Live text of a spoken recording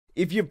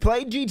If you've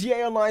played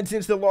GTA Online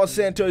since the Los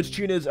Santos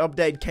Tuners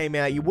update came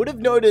out, you would have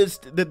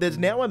noticed that there's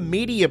now a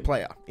media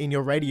player in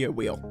your radio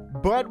wheel.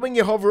 But when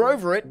you hover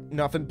over it,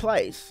 nothing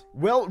plays.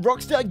 Well,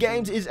 Rockstar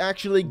Games is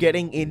actually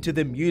getting into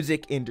the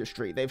music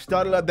industry. They've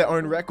started up their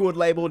own record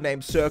label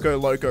named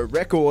CircoLoco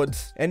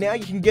Records, and now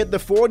you can get the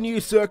 4 new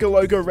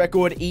CircoLoco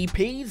Record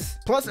EPs,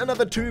 plus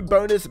another 2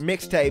 bonus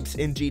mixtapes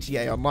in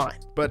GTA Online.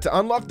 But to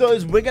unlock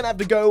those, we're gonna have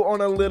to go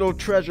on a little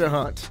treasure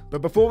hunt.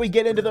 But before we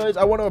get into those,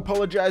 I want to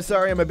apologize,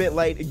 sorry I'm a bit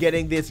late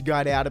getting this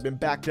guide out. I've been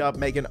backed up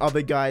making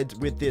other guides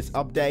with this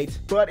update.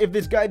 But if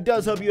this guide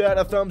does help you out,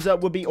 a thumbs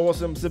up would be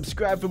awesome.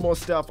 Subscribe for more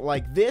stuff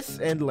like this,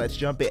 and let's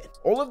jump in.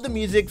 All of the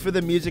music for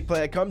the music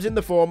player comes in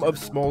the form of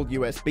small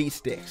USB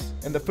sticks.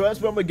 And the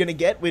first one we're gonna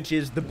get, which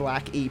is the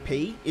black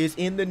EP, is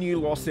in the new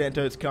Los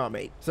Santos car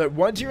meet. So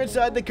once you're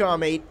inside the car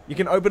meet, you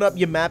can open up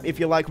your map if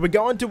you like. We're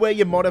going to where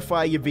you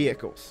modify your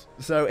vehicles.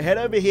 So head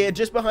over here,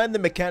 just behind the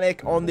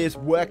mechanic on this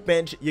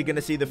workbench, you're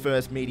gonna see the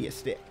first media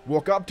stick.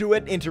 Walk up to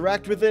it,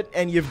 interact with it,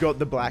 and you've got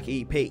the black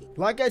EP.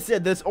 Like I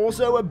said, there's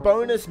also a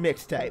bonus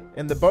mixtape,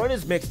 and the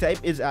bonus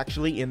mixtape is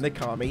actually in the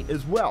car meet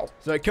as well.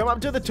 So come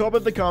up to the top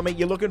of the car meet,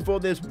 you're looking for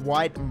this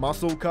white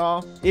muscle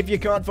car. If you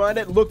can't find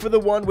it, look for the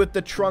one with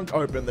the trunk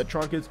open. The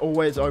trunk is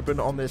always open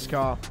on this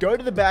car. Go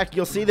to the back,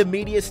 you'll see the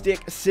media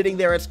stick sitting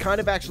there. It's kind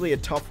of actually a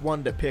tough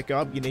one to pick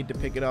up. You need to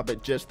pick it up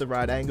at just the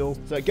right angle.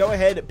 So go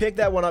ahead, pick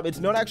that one up. It's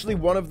not actually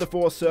one of the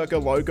 4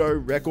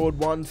 CircoLoco record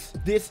ones.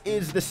 This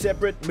is the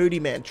separate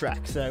Moodymann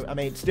track. So, I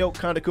mean, still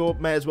kind of cool.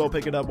 May as well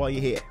pick it up while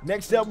you're here.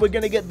 Next up, we're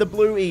going to get the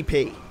blue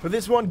EP. For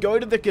this one, go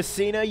to the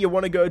casino. You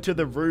want to go to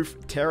the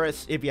roof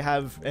terrace. If you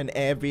have an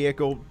air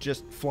vehicle,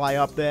 just fly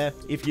up there.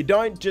 If you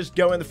don't, just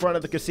go in the front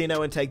of the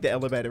casino and take the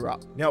elevator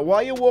up. Now,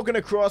 while you're walking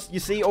across, you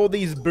see all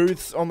these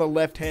booths on the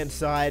left-hand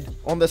side.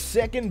 On the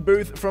second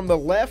booth from the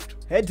left,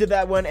 head to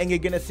that one and you're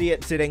going to see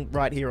it sitting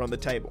right here on the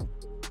table.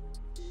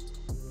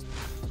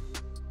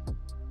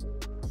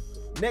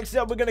 Next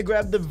up, we're going to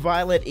grab the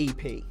Violet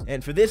EP.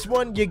 And for this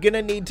one, you're going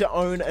to need to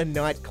own a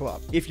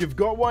nightclub. If you've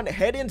got one,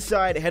 head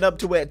inside, head up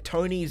to where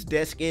Tony's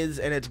desk is,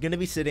 and it's going to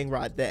be sitting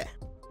right there.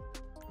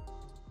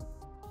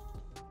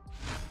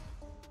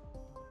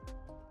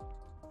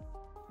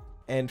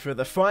 And for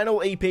the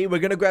final EP, we're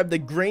going to grab the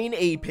green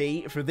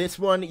EP. For this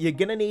one, you're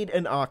going to need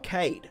an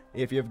arcade.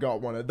 If you've got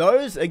one of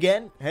those,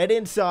 again, head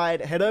inside,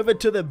 head over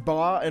to the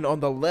bar, and on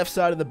the left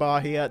side of the bar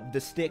here,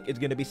 the stick is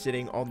going to be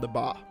sitting on the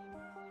bar.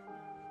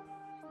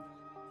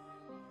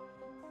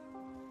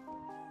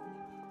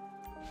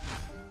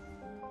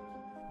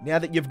 Now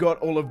that you've got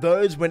all of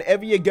those,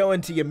 whenever you go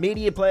into your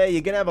media player,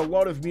 you're going to have a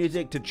lot of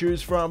music to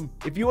choose from.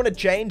 If you want to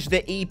change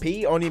the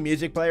EP on your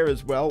music player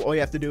as well, all you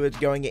have to do is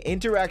go in your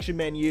interaction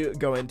menu,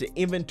 go into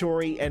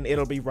inventory, and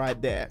it'll be right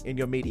there in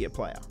your media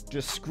player.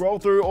 Just scroll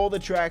through all the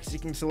tracks, you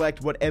can select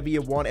whatever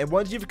you want, and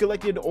once you've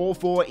collected all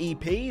 4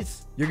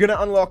 EPs, you're going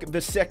to unlock the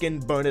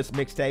second bonus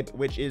mixtape,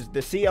 which is the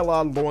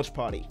CLR launch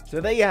party.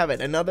 So there you have it,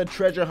 another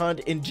treasure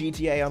hunt in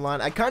GTA Online.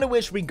 I kind of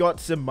wish we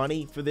got some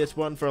money for this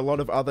one. For a lot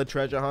of other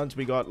treasure hunts,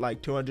 we got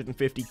like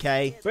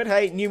 250k, but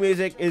hey, new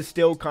music is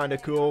still kind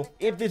of cool.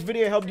 If this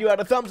video helped you out,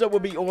 a thumbs up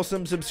would be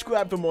awesome.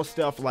 Subscribe for more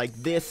stuff like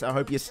this. I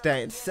hope you're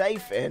staying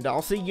safe, and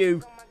I'll see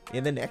you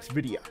in the next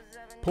video.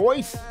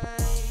 Peace.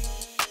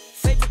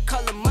 Favorite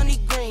color, money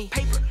green.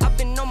 Paper. I've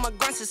been on my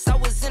grind since I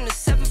was in the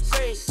 7th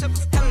grade.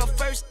 Had my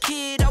first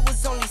kid, I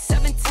was only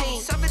 17.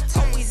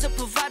 Always a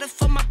provider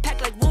for my pack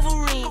like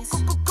Wolverines.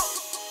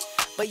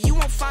 But you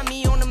won't find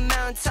me on the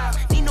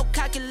mountaintop.